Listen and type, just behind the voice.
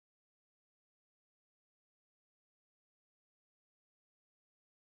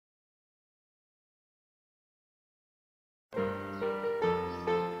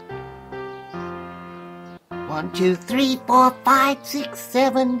1, 2, 3, 4, 5, 6,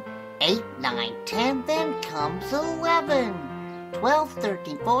 7, 8, 9, 10, then comes 11. 12,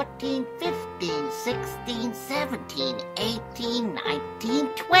 13, 14, 15, 16, 17, 18, 19,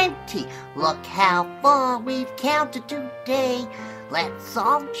 20. Look how far we've counted today. Let's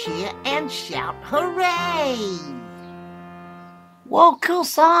all cheer and shout hooray! Whoa, cool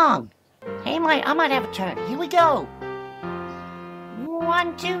song. Hey, I might have a turn. Here we go.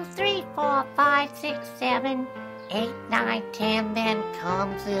 1, 2, 3, 4, 5, 6, 7, 8, 9, 10, then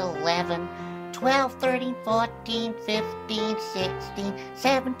comes 11. 12, 13, 14, 15, 16,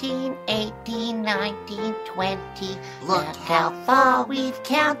 17, 18, 19, 20. Look how far we've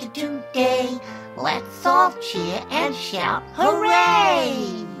counted today. Let's all cheer and shout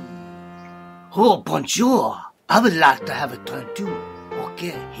hooray! Oh, bonjour. I would like to have a turn too.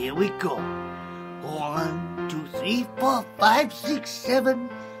 Okay, here we go. 1, 2, 3, 4, 5, 6, 7,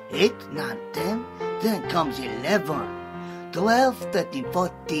 8, 9, 10. Then comes 11. 12, 13,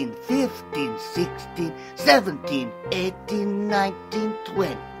 14, 15, 16, 17, 18, 19,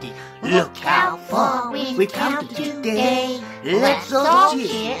 20. Look how far we counted today. Let's all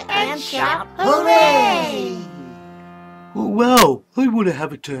cheer and shout hooray! Oh, wow, I want to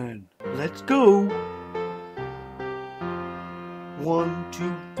have a turn. Let's go. 1,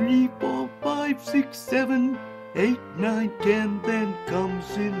 2, 3, 4, 5, 6, 7, 8, 9, 10, then comes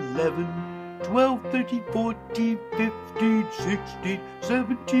 11. 12, 13, 14, 15, 16,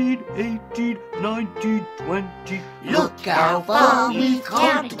 17, 18, 19, 20. Look how far we've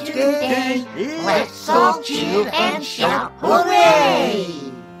counted today. Let's all cheer and shout hooray!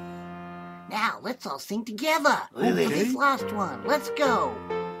 Now, let's all sing together for this last one. Let's go.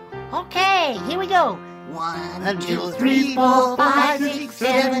 Okay, here we go. 1, 2, 3, 4, 5, 6,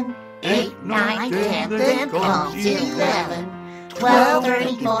 7, 8, 9, 10, then comes 11. 12,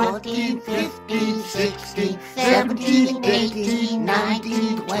 13, 14, 15, 16, 17, 18,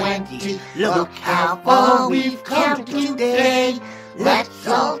 19, 20. Look how far we've come today. Let's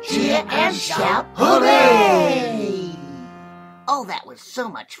all cheer and shout hooray! Oh, that was so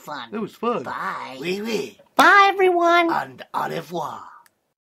much fun. That was fun. Bye. Oui, oui. Bye, everyone. And au revoir.